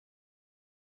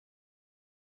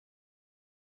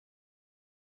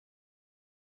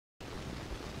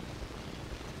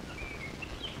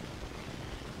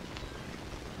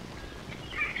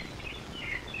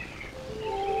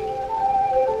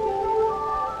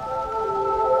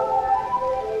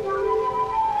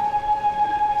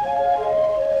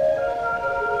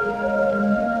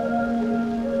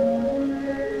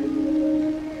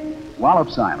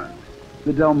Wallops Island,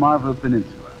 the Delmarva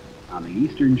Peninsula, on the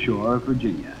eastern shore of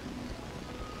Virginia.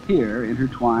 Here,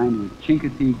 intertwined with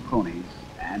Chincoteague ponies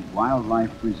and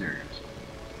wildlife preserves,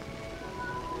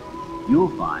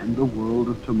 you'll find the world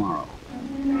of tomorrow.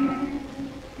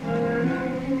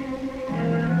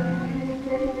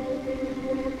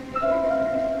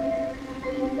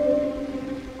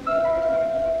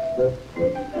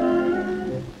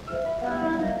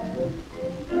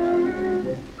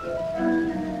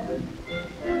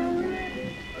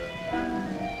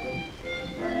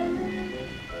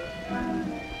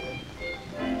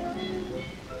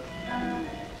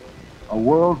 A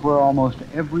world where almost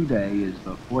every day is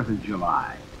the 4th of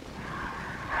July.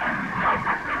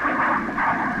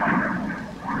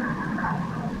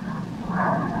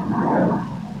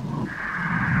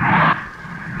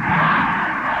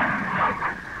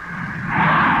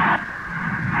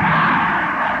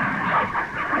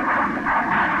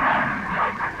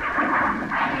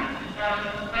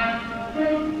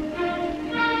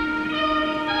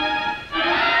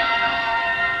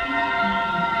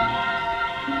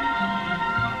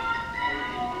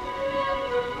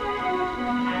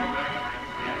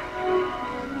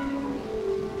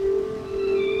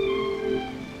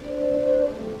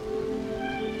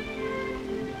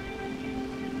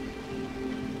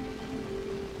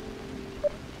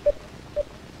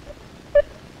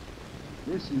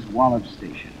 This is Wallops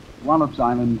Station, Wallops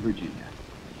Island, Virginia.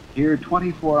 Here,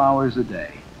 24 hours a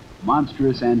day,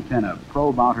 monstrous antennae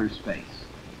probe outer space.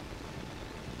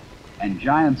 And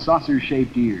giant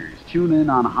saucer-shaped ears tune in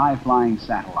on high-flying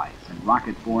satellites and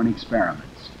rocket-borne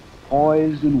experiments,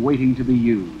 poised and waiting to be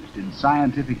used in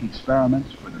scientific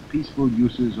experiments for the peaceful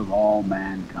uses of all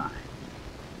mankind.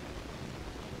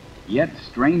 Yet,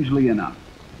 strangely enough,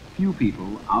 few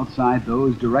people outside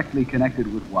those directly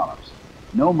connected with Wallops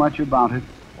know much about it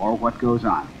or what goes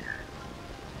on here.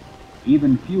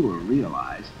 Even fewer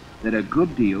realize that a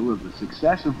good deal of the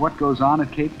success of what goes on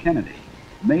at Cape Kennedy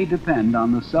may depend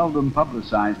on the seldom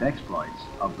publicized exploits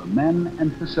of the men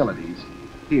and facilities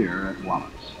here at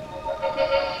Wallops.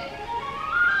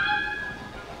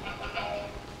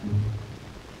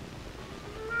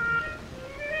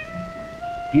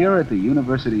 Here at the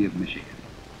University of Michigan,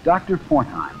 Dr.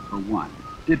 Fortheim, for one,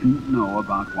 didn't know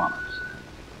about Wallops.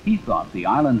 He thought the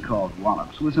island called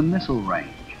Wallops was a missile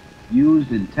range used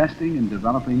in testing and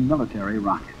developing military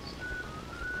rockets.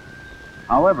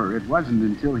 However, it wasn't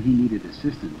until he needed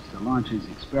assistance to launch his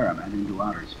experiment into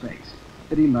outer space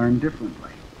that he learned differently.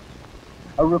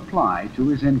 A reply to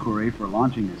his inquiry for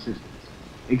launching assistance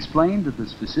explained that the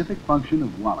specific function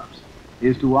of Wallops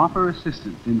is to offer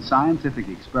assistance in scientific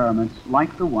experiments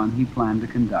like the one he planned to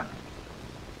conduct,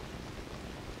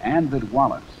 and that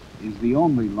Wallops is the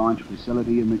only launch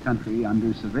facility in the country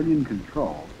under civilian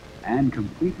control and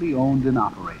completely owned and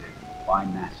operated by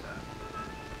NASA.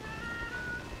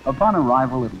 Upon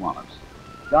arrival at Wallops,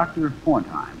 Dr.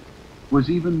 Fortheim was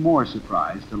even more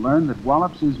surprised to learn that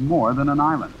Wallops is more than an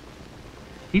island.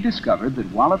 He discovered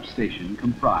that Wallops Station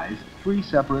comprised 3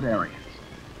 separate areas.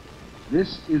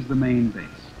 This is the main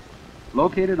base.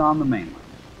 Located on the mainland,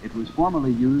 it was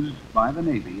formerly used by the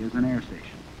Navy as an air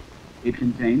station. It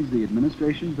contains the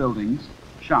administration buildings,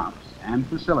 shops, and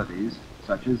facilities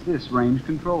such as this range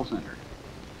control center.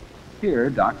 Here,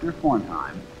 Dr.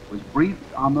 Fortheim was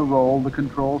briefed on the role the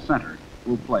control center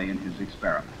will play in his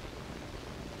experiment.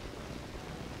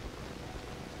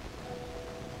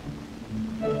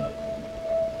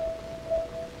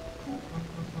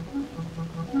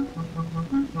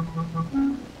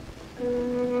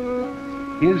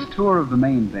 His tour of the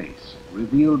main base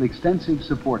revealed extensive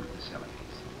support facilities.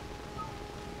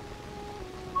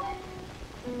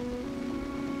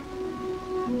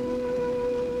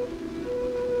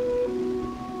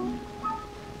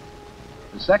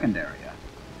 The second area,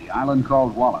 the island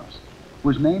called Wallops,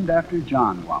 was named after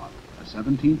John Wallops, a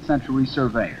 17th century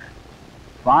surveyor.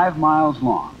 5 miles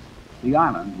long, the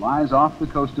island lies off the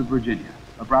coast of Virginia,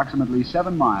 approximately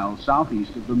 7 miles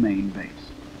southeast of the main base.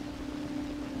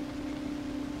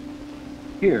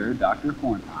 Here, Dr.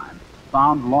 Fortheim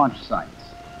found launch sites,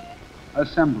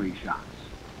 assembly shops,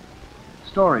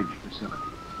 storage facilities,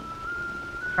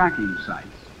 tracking sites,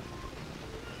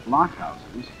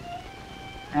 blockhouses,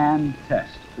 and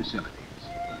test facilities.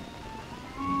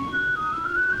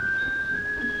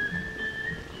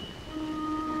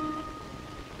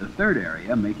 The third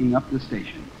area making up the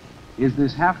station is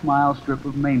this half-mile strip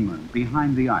of mainland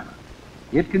behind the island.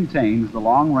 It contains the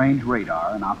long-range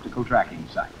radar and optical tracking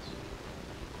sites.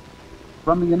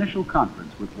 From the initial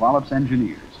conference with Wallops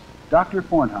engineers, Dr.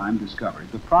 Fortheim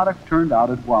discovered the product turned out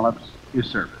at Wallops is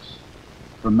service.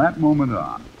 From that moment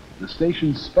on, the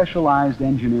station's specialized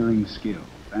engineering skills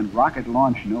and rocket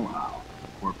launch know-how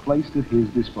were placed at his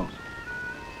disposal.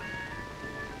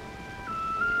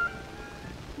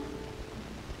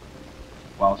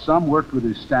 While some worked with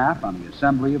his staff on the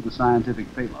assembly of the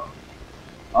scientific payload,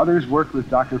 others worked with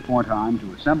Dr. Fortheim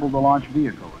to assemble the launch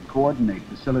vehicle and coordinate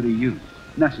facility use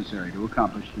necessary to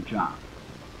accomplish the job.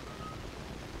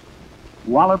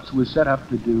 Wallops was set up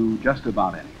to do just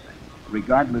about anything,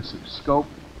 regardless of scope,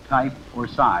 type, or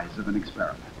size of an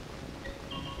experiment.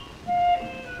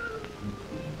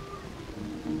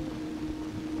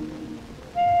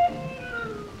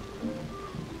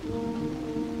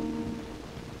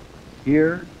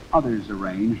 Here, others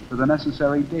arranged for the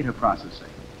necessary data processing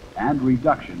and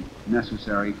reduction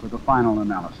necessary for the final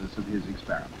analysis of his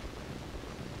experiment.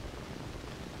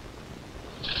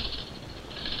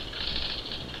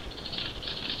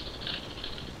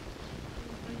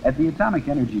 At the Atomic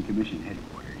Energy Commission headquarters,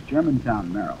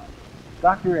 Germantown, Maryland,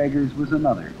 Dr. Eggers was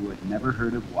another who had never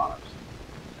heard of Wallops.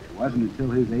 It wasn't until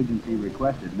his agency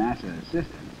requested NASA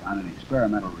assistance on an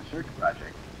experimental research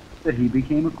project that he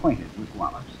became acquainted with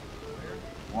Wallops.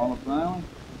 Wallops Island?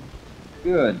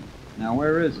 Good. Now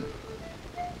where is it?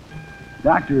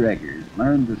 Dr. Eggers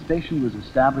learned the station was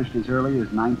established as early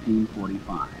as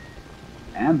 1945,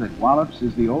 and that Wallops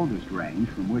is the oldest range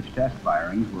from which test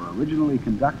firings were originally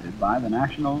conducted by the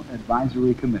National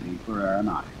Advisory Committee for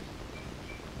Aeronautics.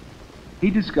 He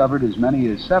discovered as many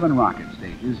as 7 rocket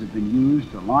stages have been used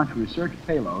to launch research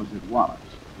payloads at Wallops,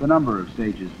 the number of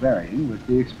stages varying with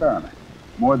the experiment.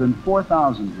 More than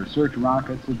 4,000 research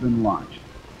rockets have been launched,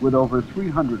 with over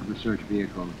 300 research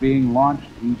vehicles being launched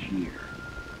each year.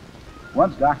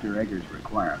 Once Dr. Eggers'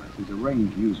 requirements as a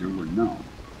range user were known,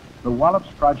 the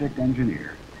Wallops project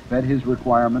engineer fed his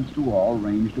requirements to all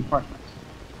range departments: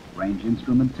 range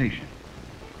instrumentation,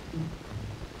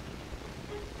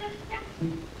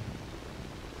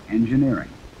 engineering,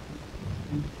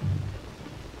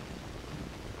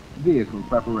 vehicle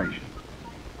preparation,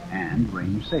 and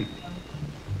range safety.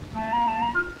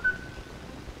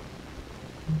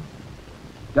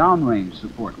 Downrange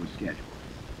support was scheduled.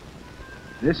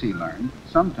 This, he learned,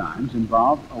 sometimes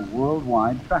involved a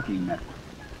worldwide tracking network.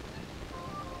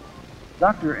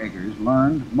 Dr. Eggers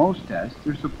learned most tests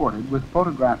are supported with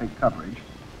photographic coverage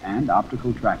and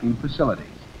optical tracking facilities.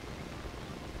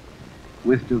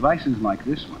 With devices like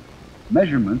this one,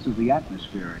 measurements of the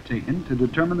atmosphere are taken to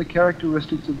determine the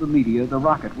characteristics of the media the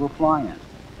rocket will fly in.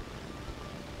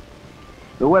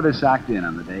 The weather socked in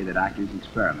on the day that Acker's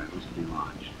experiment was to be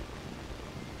launched.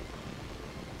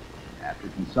 After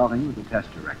consulting with the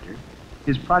test director,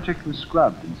 his project was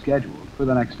scrubbed and scheduled for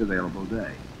the next available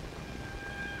day.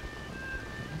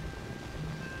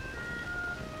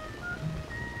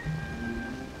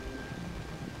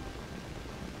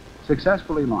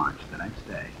 Successfully launched the next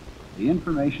day, the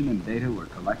information and data were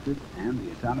collected, and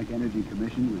the Atomic Energy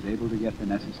Commission was able to get the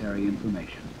necessary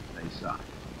information they sought.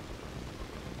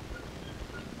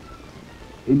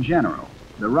 In general,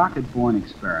 the rocket-borne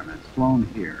experiments flown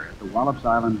here at the Wallops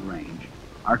Island range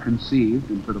are conceived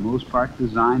and for the most part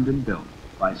designed and built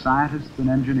by scientists and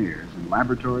engineers in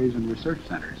laboratories and research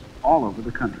centers all over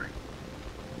the country.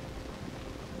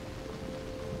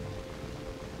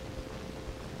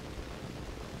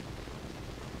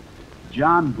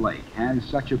 John Blake has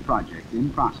such a project in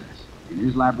process in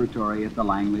his laboratory at the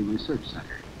Langley Research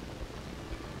Center.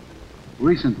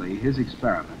 Recently, his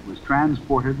experiment was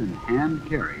transported and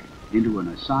hand-carried into an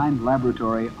assigned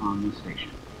laboratory on the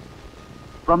station.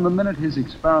 From the minute his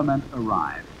experiment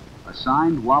arrived,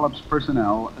 assigned Wallops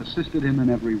personnel assisted him in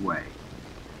every way.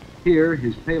 Here,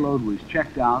 his payload was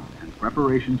checked out and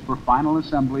preparations for final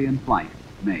assembly and flight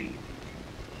made.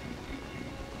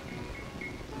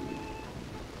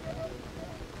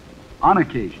 On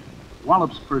occasion,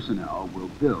 Wallops personnel will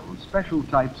build special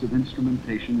types of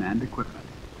instrumentation and equipment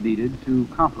needed to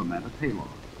complement a payload.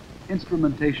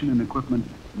 Instrumentation and equipment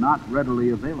not readily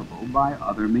available by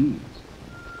other means.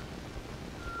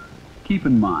 Keep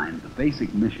in mind the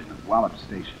basic mission of Wallops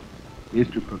Station is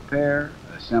to prepare,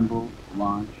 assemble,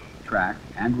 launch, track,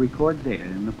 and record data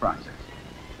in the process.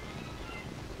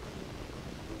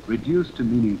 Reduced to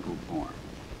meaningful form,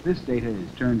 this data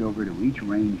is turned over to each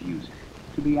range user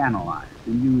to be analyzed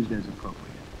and used as appropriate.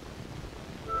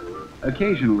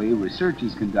 Occasionally, research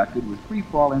is conducted with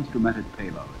free-fall instrumented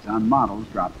payloads on models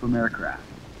dropped from aircraft.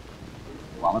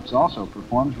 Wallops also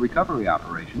performs recovery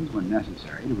operations when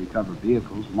necessary to recover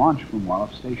vehicles launched from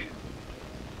Wallops Station.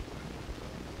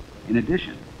 In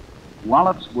addition,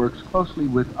 Wallops works closely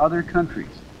with other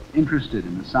countries interested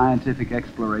in the scientific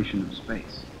exploration of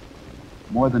space.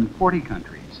 More than 40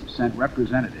 countries have sent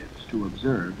representatives to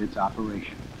observe its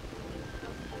operation.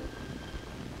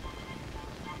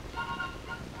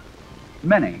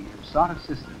 Many have sought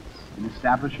assistance in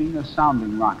establishing a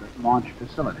sounding rocket launch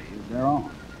facility of their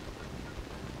own.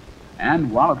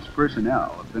 And Wallops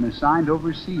personnel have been assigned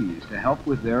overseas to help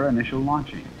with their initial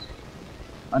launchings.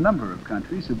 A number of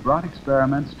countries have brought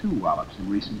experiments to Wallops in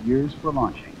recent years for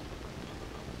launching.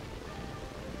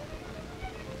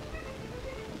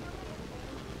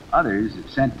 Others have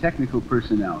sent technical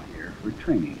personnel here for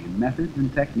training in methods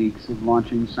and techniques of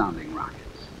launching sounding rockets.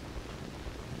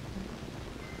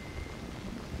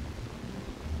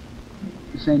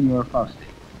 Signor Fausti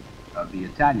of the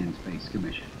Italian Space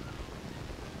Commission.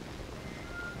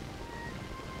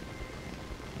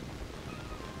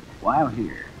 While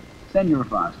here, Signor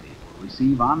Fausti will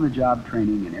receive on-the-job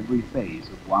training in every phase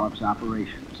of Wallops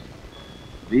operations,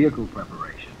 vehicle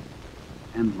preparation,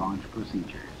 and launch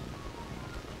procedures.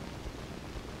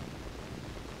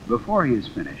 Before he is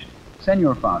finished,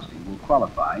 Signor Fausti will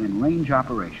qualify in range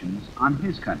operations on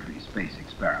his country's space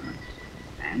experiments.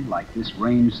 And like this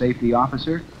range safety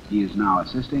officer he is now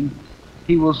assisting,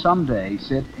 he will someday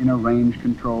sit in a range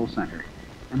control center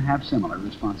and have similar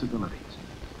responsibilities.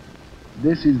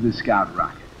 This is the Scout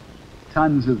rocket.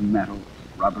 Tons of metal,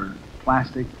 rubber,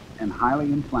 plastic, and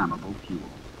highly inflammable fuel.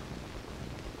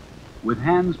 With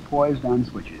hands poised on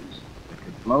switches that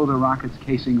could blow the rocket's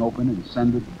casing open and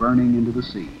send it burning into the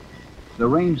sea, the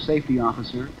range safety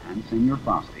officer and Signor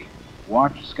Fausti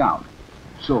watch Scout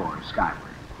soar skyward.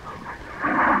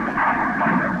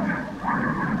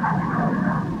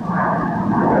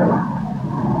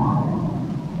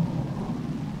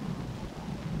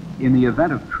 In the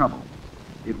event of trouble,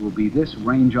 it will be this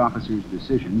range officer's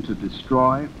decision to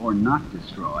destroy or not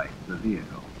destroy the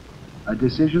vehicle. A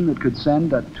decision that could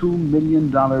send a $2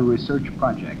 million research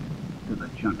project to the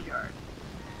junkyard.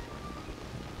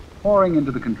 Pouring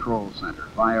into the control center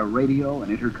via radio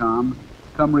and intercom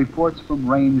come reports from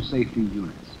range safety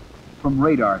units, from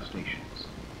radar stations,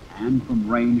 and from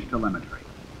range telemetry.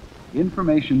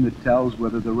 Information that tells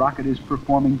whether the rocket is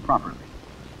performing properly,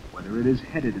 whether it is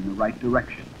headed in the right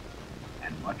direction,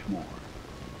 and much more.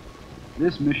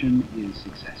 This mission is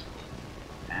successful,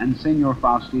 and Signor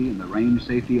Fausti and the range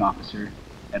safety officer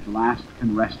at last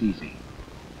can rest easy,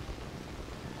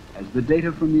 as the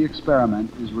data from the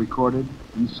experiment is recorded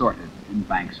and sorted in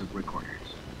banks of recorders.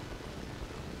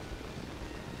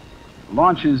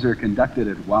 Launches are conducted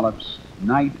at Wallops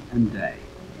night and day,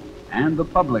 and the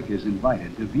public is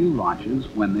invited to view launches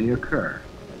when they occur.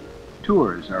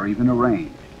 Tours are even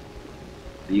arranged.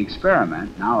 The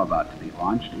experiment now about to be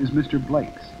launched is Mr.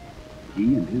 Blake's.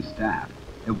 He and his staff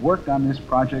have worked on this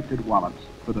project at Wallops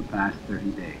for the past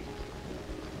 30 days.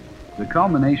 The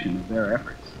culmination of their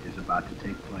efforts is about to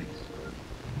take place.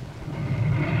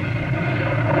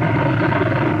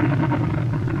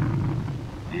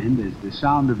 And as the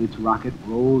sound of its rocket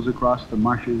rolls across the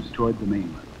marshes toward the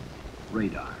mainland,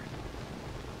 radar,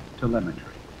 telemetry,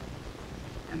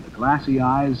 and the glassy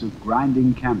eyes of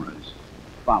grinding cameras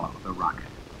follow the rocket.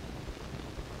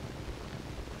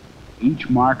 Each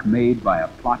mark made by a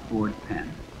plotboard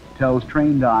pen tells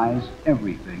trained eyes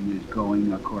everything is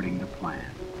going according to plan.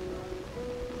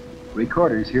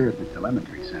 Recorders here at the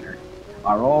telemetry center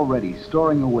are already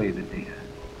storing away the data.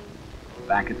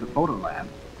 Back at the photo lab,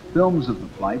 films of the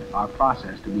flight are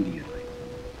processed immediately.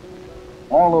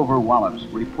 All over Wallops,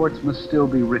 reports must still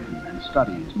be written and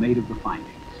studies made of the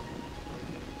findings.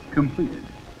 Completed,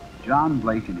 John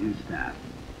Blake and his staff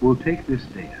will take this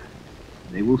data.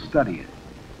 They will study it,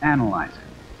 analyze it,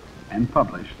 and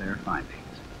publish their findings.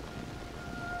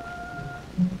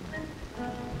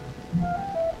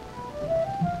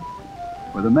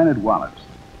 For the men at Wallops,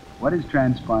 what has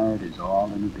transpired is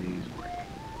all in a day's work.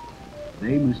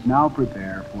 They must now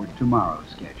prepare for tomorrow's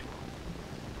schedule.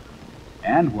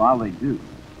 And while they do,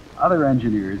 other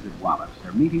engineers at Wallops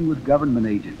are meeting with government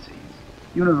agencies,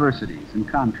 universities, and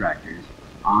contractors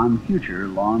on future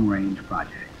long-range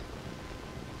projects.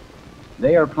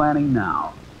 They are planning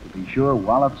now to be sure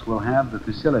Wallops will have the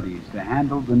facilities to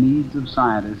handle the needs of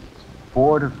scientists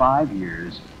 4 to 5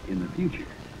 years in the future,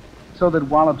 so that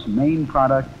Wallops' main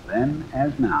product, then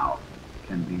as now,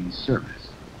 can be service.